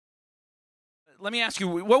let me ask you,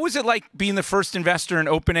 what was it like being the first investor in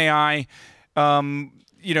OpenAI?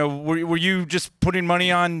 Were you just putting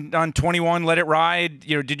money on 21, let it ride?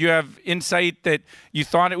 Did you have insight that you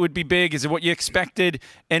thought it would be big? Is it what you expected?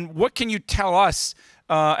 And what can you tell us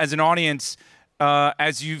as an audience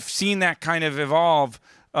as you've seen that kind of evolve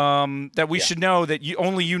that we should know that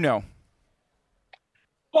only you know?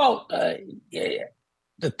 Well,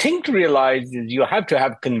 the thing to realize is you have to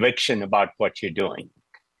have conviction about what you're doing.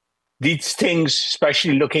 These things,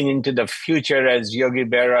 especially looking into the future, as Yogi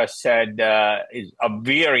Berra said, are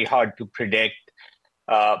very hard to predict.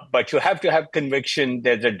 But you have to have conviction.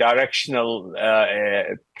 There's a directional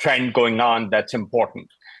trend going on that's important.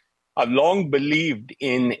 I've long believed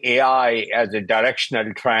in AI as a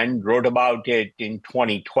directional trend, wrote about it in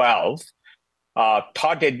 2012,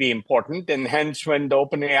 thought it'd be important. And hence, when the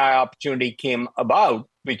OpenAI opportunity came about,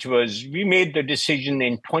 which was, we made the decision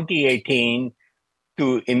in 2018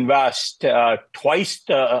 to invest twice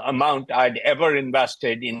the amount I'd ever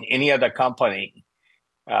invested in any other company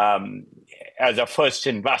as a first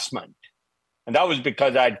investment. And that was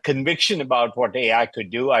because I had conviction about what AI could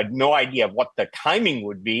do. I had no idea what the timing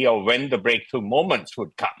would be or when the breakthrough moments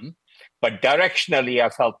would come. But directionally, I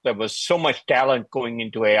felt there was so much talent going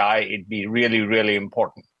into AI, it'd be really, really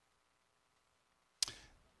important.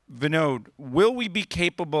 Vinod, will we be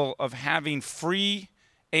capable of having free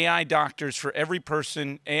AI doctors for every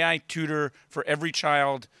person, AI tutor for every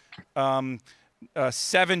child, 7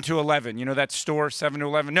 to 11? You know that store, 7 to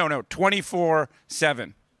 11? No,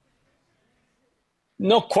 24/7.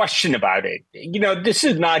 No question about it. This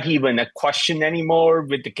is not even a question anymore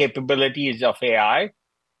with the capabilities of AI.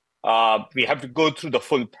 We have to go through the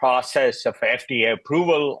full process of FDA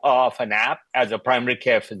approval of an app as a primary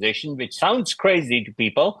care physician, which sounds crazy to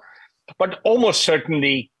people, but almost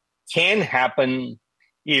certainly can happen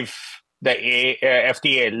if the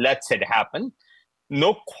FDA lets it happen.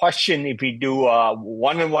 No question, if we do a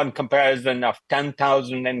one-on-one comparison of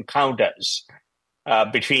 10,000 encounters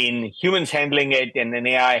between humans handling it and an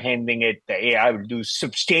AI handling it, the AI will do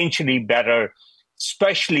substantially better,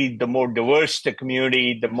 especially the more diverse the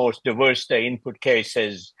community, the most diverse the input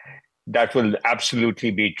cases. That will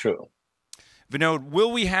absolutely be true. Vinod,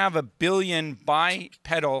 will we have 1 billion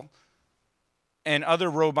bipedal and other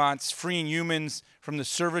robots freeing humans from the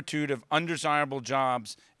servitude of undesirable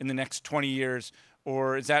jobs in the next 20 years,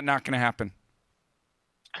 or is that not going to happen?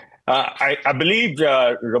 I believe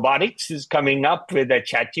robotics is coming up with a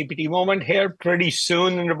ChatGPT moment here pretty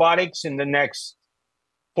soon in robotics in the next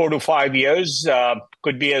 4 to 5 years,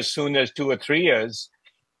 could be as soon as 2 or 3 years,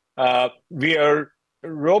 where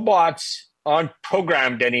robots aren't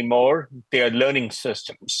programmed anymore, they are learning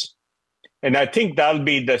systems. And I think that'll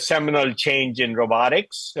be the seminal change in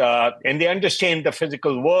robotics. And they understand the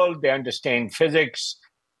physical world, they understand physics,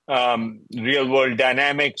 real world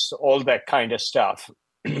dynamics, all that kind of stuff.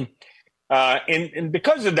 And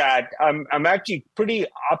because of that, I'm actually pretty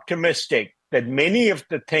optimistic that many of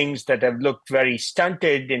the things that have looked very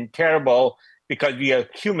stunted and terrible because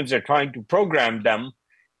humans are trying to program them,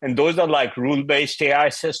 and those are like rule-based AI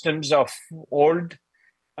systems of old,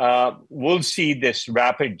 we'll see this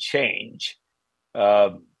rapid change.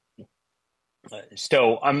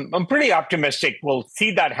 So I'm pretty optimistic we'll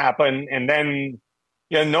see that happen, and then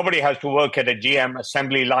nobody has to work at a GM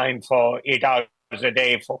assembly line for 8 hours a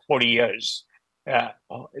day for 40 years.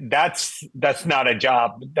 That's not a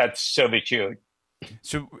job, that's servitude.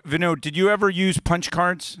 So, Vinod, did you ever use punch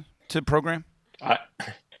cards to program?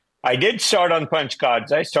 I did start on punch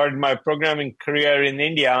cards. I started my programming career in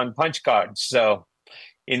India on punch cards, so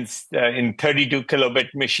in 32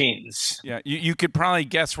 kilobit machines. Yeah, you could probably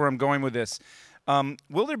guess where I'm going with this.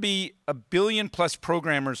 Will there be 1 billion plus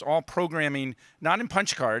programmers all programming, not in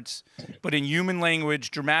punch cards, but in human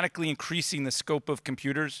language, dramatically increasing the scope of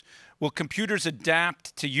computers? Will computers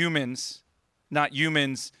adapt to humans, not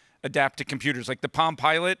humans adapt to computers? Like the Palm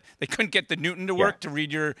Pilot, they couldn't get the Newton to work to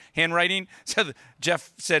read your handwriting. So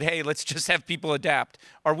Jeff said, hey, let's just have people adapt.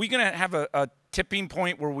 Are we going to have a tipping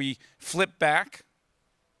point where we flip back?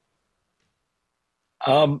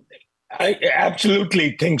 I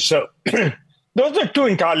absolutely think so. Those are two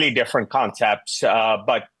entirely different concepts,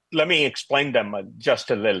 but let me explain them just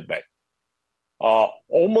a little bit.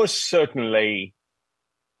 Almost certainly,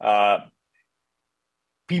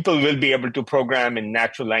 people will be able to program in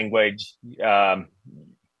natural language, and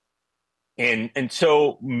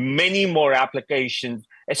so many more applications.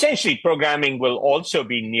 Essentially, programming will also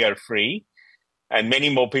be near free, and many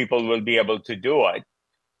more people will be able to do it.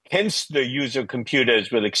 Hence, the use of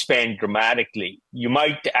computers will expand dramatically. You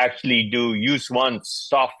might actually do use once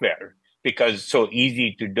software because it's so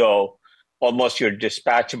easy to do. almost your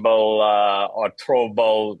dispatchable or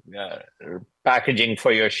throwable packaging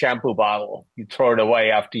for your shampoo bottle. You throw it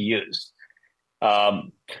away after use.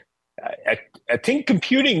 Um, I think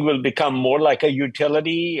computing will become more like a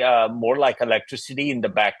utility, more like electricity in the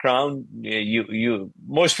background.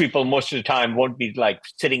 Most people, most of the time, won't be like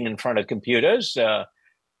sitting in front of computers.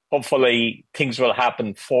 Hopefully, things will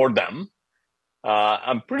happen for them.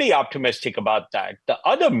 I'm pretty optimistic about that. The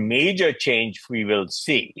other major change we will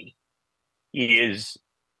see is,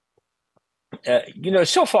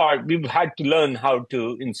 so far we've had to learn how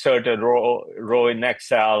to insert a row in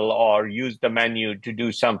Excel or use the menu to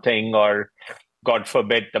do something, or God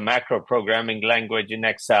forbid, the macro programming language in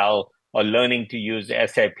Excel, or learning to use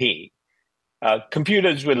SAP.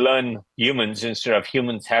 Computers will learn humans instead of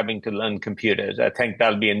humans having to learn computers. I think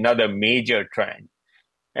that'll be another major trend.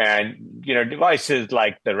 And, devices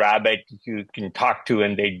like the Rabbit you can talk to,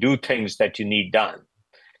 and they do things that you need done.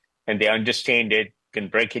 And they understand it, can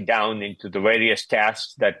break it down into the various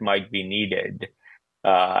tasks that might be needed.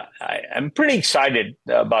 I'm pretty excited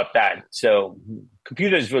about that. So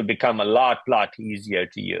computers will become a lot easier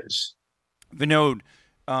to use. Vinod,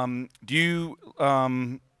 do you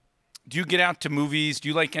get out to movies? Do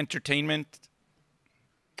you like entertainment?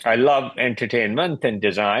 I love entertainment and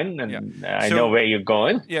design, and I know where you're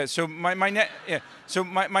going. Yeah. So my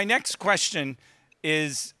next question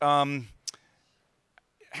is,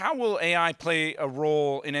 how will AI play a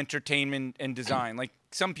role in entertainment and design? Like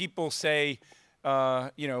some people say,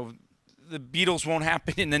 the Beatles won't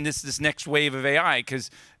happen, and then this next wave of AI because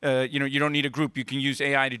you don't need a group; you can use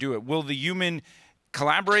AI to do it. Will the human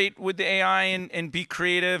collaborate with the AI and be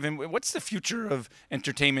creative? And what's the future of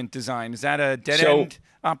entertainment design? Is that a dead end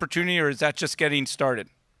opportunity, or is that just getting started?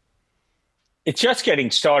 It's just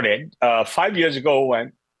getting started. 5 years ago,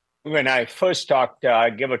 when I first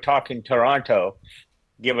gave a talk in Toronto,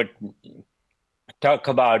 talk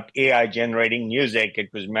about AI generating music,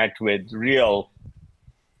 it was met with real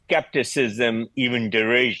skepticism, even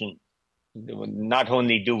derision. Not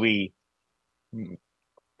only do will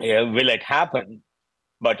it happen,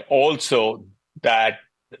 but also that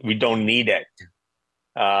we don't need it.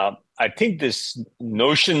 I think this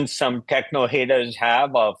notion some techno haters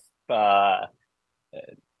have of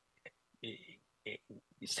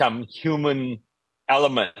some human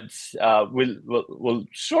elements will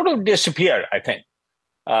sort of disappear, I think.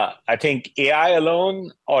 I think AI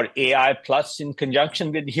alone or AI plus in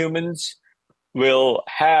conjunction with humans will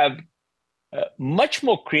have much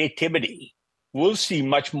more creativity. We'll see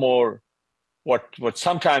much more what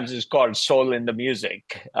sometimes is called soul in the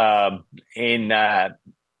music.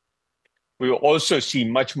 We will also see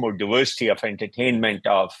much more diversity of entertainment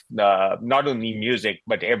of not only music,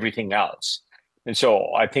 but everything else. And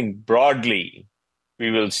so I think broadly,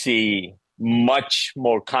 we will see much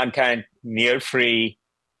more content, near free,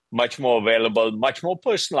 much more available, much more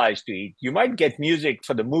personalized to it. You might get music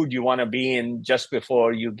for the mood you want to be in just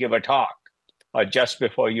before you give a talk or just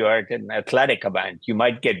before you're at an athletic event. You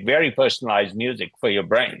might get very personalized music for your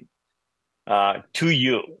brain to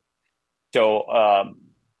you. So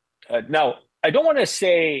now, I don't want to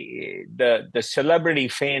say the celebrity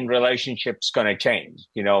fan relationship's going to change.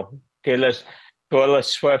 Taylor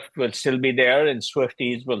Swift will still be there and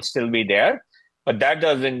Swifties will still be there, but that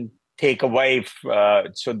doesn't take away.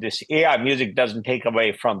 So this AI music doesn't take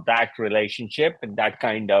away from that relationship and that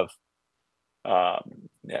kind of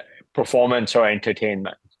performance or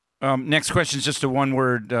entertainment. Next question is just a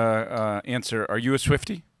one-word answer. Are you a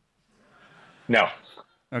Swiftie? No.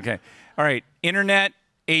 Okay. All right. Internet,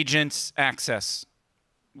 agents, access.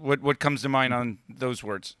 What comes to mind on those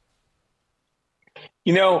words?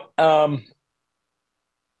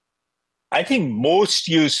 I think most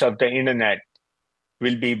use of the internet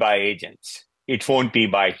will be by agents. It won't be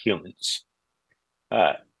by humans.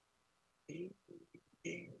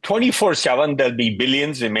 24/7, there'll be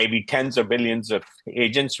billions and maybe tens of billions of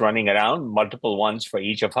agents running around, multiple ones for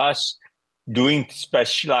each of us, doing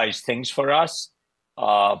specialized things for us.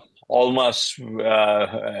 Almost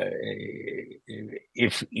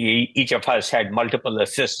if each of us had multiple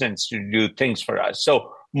assistants to do things for us.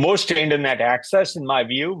 So most internet access, in my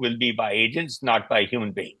view, will be by agents, not by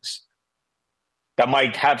human beings. That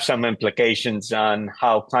might have some implications on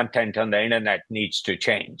how content on the internet needs to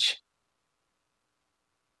change.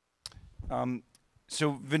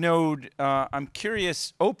 So Vinod, I'm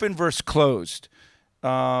curious, open versus closed.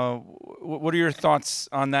 What are your thoughts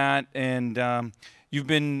on that? And you've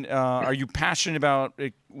been, are you passionate about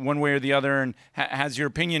it one way or the other? And has your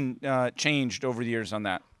opinion changed over the years on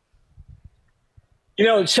that?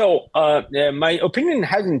 So my opinion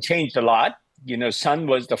hasn't changed a lot. Sun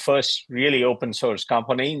was the first really open source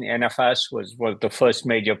company. NFS was the first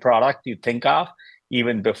major product you think of,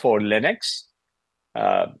 even before Linux.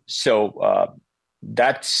 So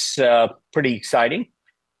that's pretty exciting.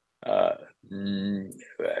 We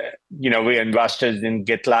invested in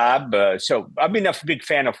GitLab. So I've been a big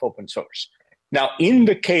fan of open source. Now, in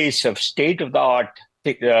the case of state-of-the-art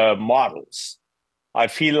models, I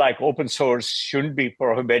feel like open source shouldn't be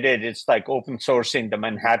prohibited. It's like open sourcing the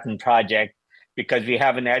Manhattan Project because we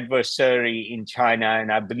have an adversary in China, and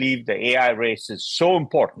I believe the AI race is so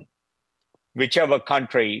important. Whichever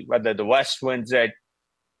country, whether the West wins it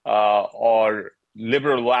or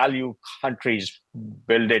liberal value countries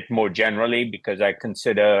build it more generally, because I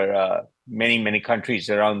consider many countries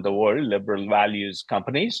around the world liberal values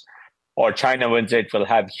companies, or China wins it, will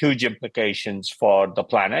have huge implications for the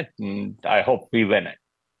planet, and I hope we win it.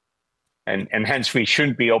 And hence we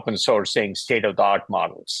shouldn't be open sourcing state-of-the-art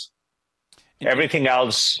models. Everything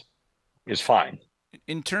else is fine.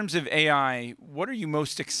 In terms of AI, what are you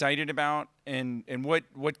most excited about, and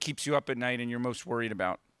what keeps you up at night and you're most worried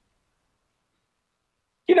about?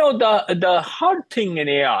 The hard thing in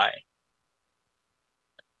AI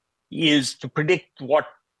is to predict what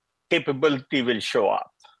capability will show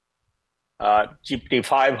up.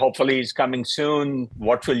 GPT-5 hopefully is coming soon.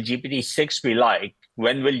 What will GPT-6 be like?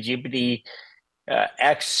 When will GPT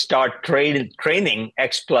X start training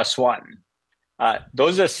X plus 1?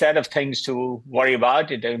 Those are a set of things to worry about.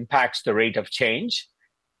 It impacts the rate of change.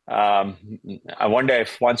 I wonder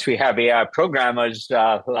if once we have AI programmers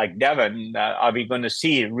like Devin, are we going to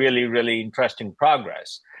see really interesting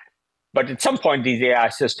progress? But at some point, these AI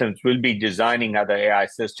systems will be designing other AI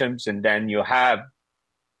systems, and then you have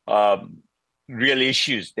real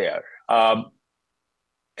issues there.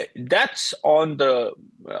 That's on the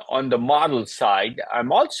model side.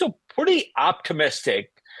 I'm also pretty optimistic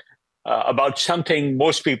about something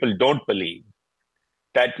most people don't believe,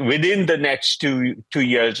 that within the next two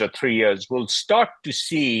years or 3 years, we'll start to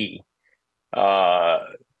see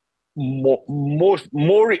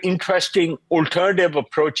more interesting alternative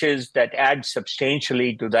approaches that add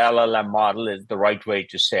substantially to the LLM model, is the right way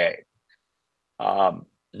to say it.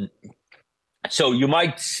 So you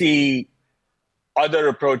might see other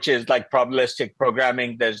approaches like probabilistic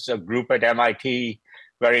programming. There's a group at MIT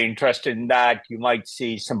very interested in that. You might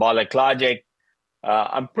see symbolic logic.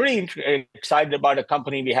 I'm pretty excited about a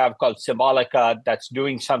company we have called Symbolica that's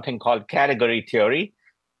doing something called category theory.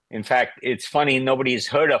 In fact, it's funny, nobody's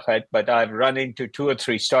heard of it, but I've run into 2 or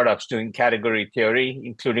 3 startups doing category theory,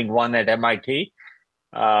 including one at MIT.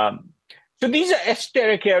 So these are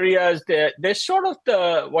esoteric areas. They're sort of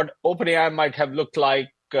what OpenAI might have looked like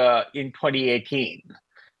in 2018.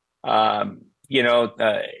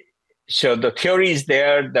 So the theory is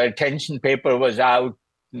there, the attention paper was out,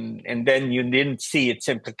 and then you didn't see its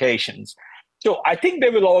implications. So I think they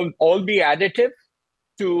will all be additive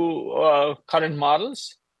to current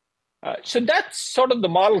models. So that's sort of the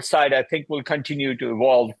model side. I think will continue to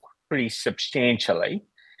evolve pretty substantially.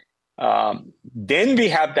 Then we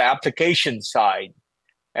have the application side,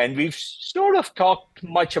 and we've sort of talked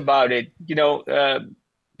much about it. There'll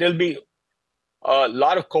be a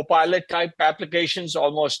lot of Copilot type applications.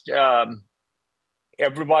 Almost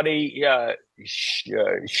everybody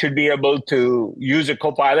should be able to use a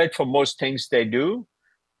Copilot for most things they do.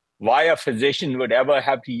 Why a physician would ever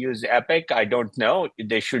have to use Epic, I don't know.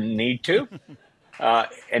 They shouldn't need to.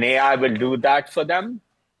 An AI will do that for them.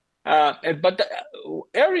 But the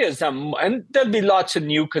areas, and there'll be lots of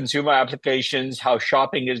new consumer applications, how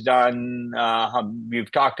shopping is done.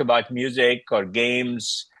 We've talked about music or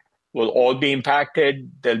games will all be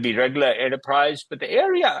impacted. There'll be regular enterprise. But the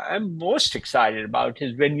area I'm most excited about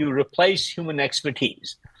is when you replace human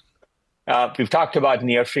expertise. We've talked about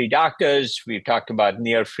near-free doctors. We've talked about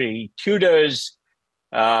near-free tutors.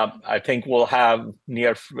 I think we'll have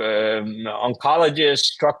near oncologists,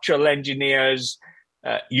 structural engineers,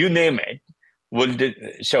 you name it.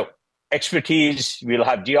 So expertise, we'll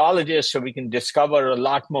have geologists, so we can discover a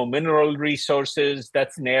lot more mineral resources.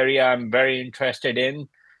 That's an area I'm very interested in.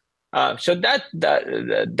 So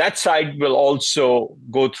that side will also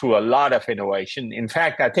go through a lot of innovation. In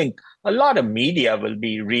fact, I think a lot of media will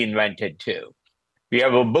be reinvented too. We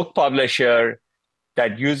have a book publisher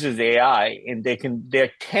that uses AI, and they're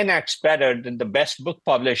 10x better than the best book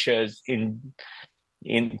publishers in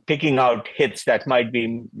picking out hits that might be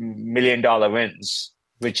 $1 million wins,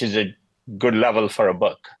 which is a good level for a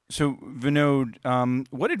book. So Vinod,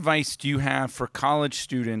 what advice do you have for college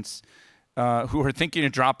students who are thinking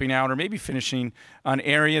of dropping out or maybe finishing, on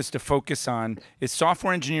areas to focus on? Is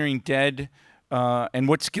software engineering dead, and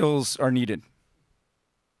what skills are needed?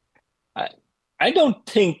 I don't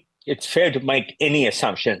think it's fair to make any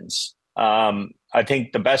assumptions. I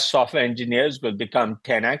think the best software engineers will become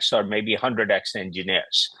 10x or maybe 100x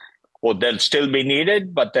engineers. Well, they'll still be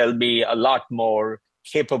needed, but they'll be a lot more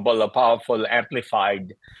capable or powerful,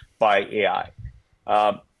 amplified by AI.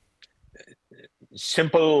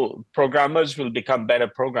 Simple programmers will become better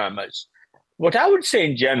programmers. What I would say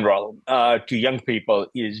in general to young people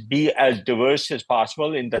is be as diverse as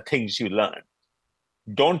possible in the things you learn.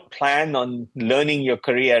 Don't plan on learning your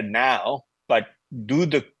career now, but do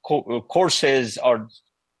the courses or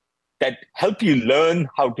that help you learn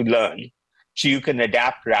how to learn so you can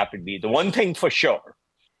adapt rapidly. The one thing for sure,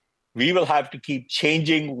 we will have to keep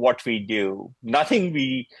changing what we do. Nothing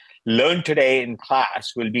we learn today in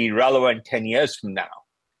class will be relevant 10 years from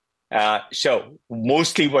now. So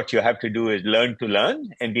mostly what you have to do is learn to learn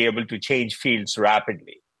and be able to change fields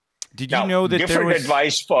rapidly. Did you know that different there was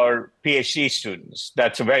advice for PhD students?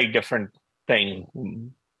 That's a very different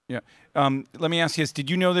thing. Yeah. Let me ask you this. Did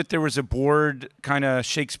you know that there was a board kind of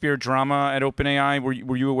Shakespeare drama at OpenAI?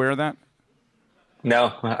 Were you aware of that?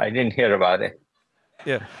 No, I didn't hear about it.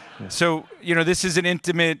 Yeah. So, this is an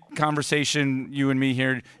intimate conversation, you and me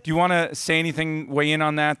here. Do you want to say anything, weigh in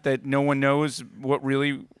on that no one knows what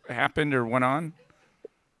really happened or went on?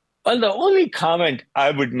 Well, the only comment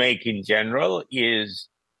I would make in general is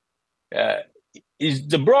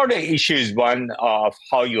the broader issue is one of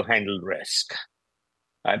how you handle risk.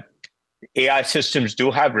 AI systems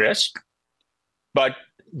do have risk, but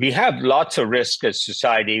we have lots of risk as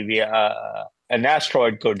society. An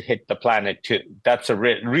asteroid could hit the planet too. That's a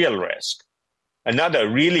real risk. Another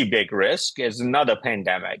really big risk is another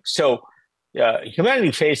pandemic. So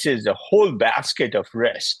humanity faces a whole basket of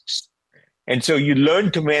risks. And so you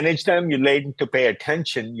learn to manage them, you learn to pay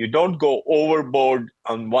attention. You don't go overboard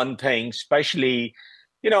on one thing, especially,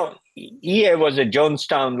 EA was a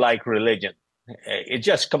Jonestown-like religion. It's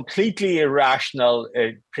just completely irrational.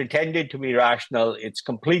 It pretended to be rational. It's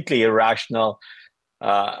completely irrational.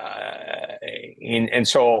 And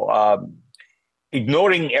so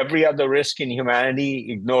ignoring every other risk in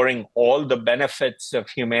humanity, ignoring all the benefits of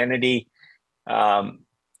humanity,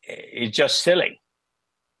 is just silly.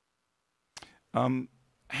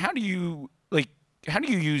 How do you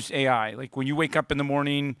use AI? Like when you wake up in the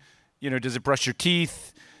morning, does it brush your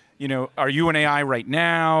teeth? Are you an AI right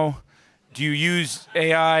now? Do you use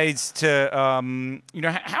AIs to,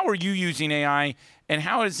 how are you using AI, and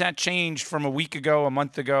how has that changed from a week ago, a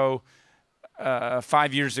month ago,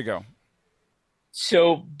 5 years ago?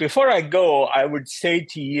 So before I go, I would say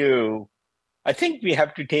to you, I think we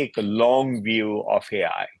have to take a long view of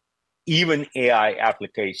AI, even AI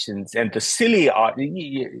applications, and the silly art.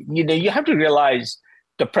 You have to realize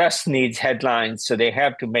the press needs headlines, so they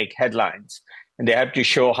have to make headlines. And they have to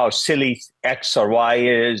show how silly X or Y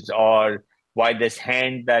is, or why this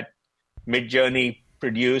hand that Midjourney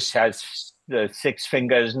produced has the 6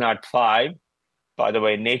 fingers, not 5. By the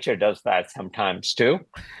way, nature does that sometimes too.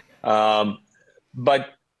 But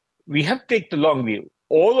we have to take the long view.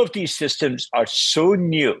 All of these systems are so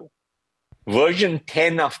new. Version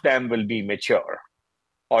 10 of them will be mature,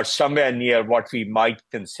 or somewhere near what we might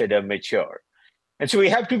consider mature. And so we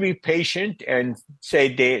have to be patient and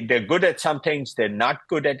say they're good at some things, they're not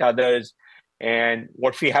good at others. And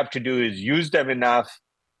what we have to do is use them enough,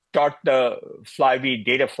 start the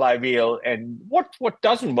data flywheel, and what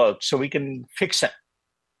doesn't work so we can fix it.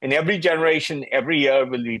 And every generation, every year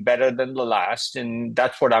will be better than the last. And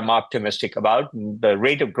that's what I'm optimistic about. And the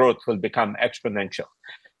rate of growth will become exponential.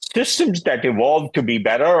 Systems that evolve to be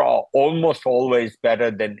better are almost always better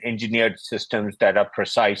than engineered systems that are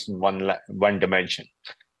precise in one dimension.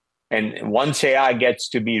 And once AI gets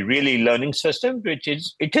to be really learning systems,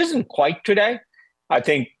 it isn't quite today, I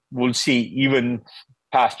think we'll see even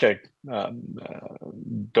faster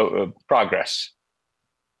progress.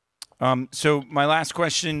 So my last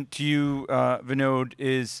question to you, Vinod,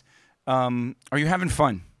 is, are you having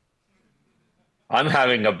fun? I'm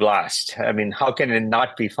having a blast. I mean, how can it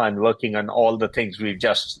not be fun working on all the things we've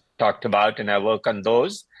just talked about? And I work on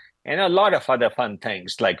those and a lot of other fun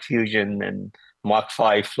things like fusion and Mach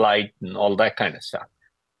 5 flight and all that kind of stuff.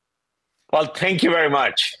 Well, thank you very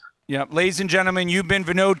much. Yeah, ladies and gentlemen, you've been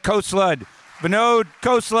Vinod Khosia. Vinod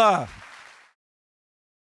Khosia.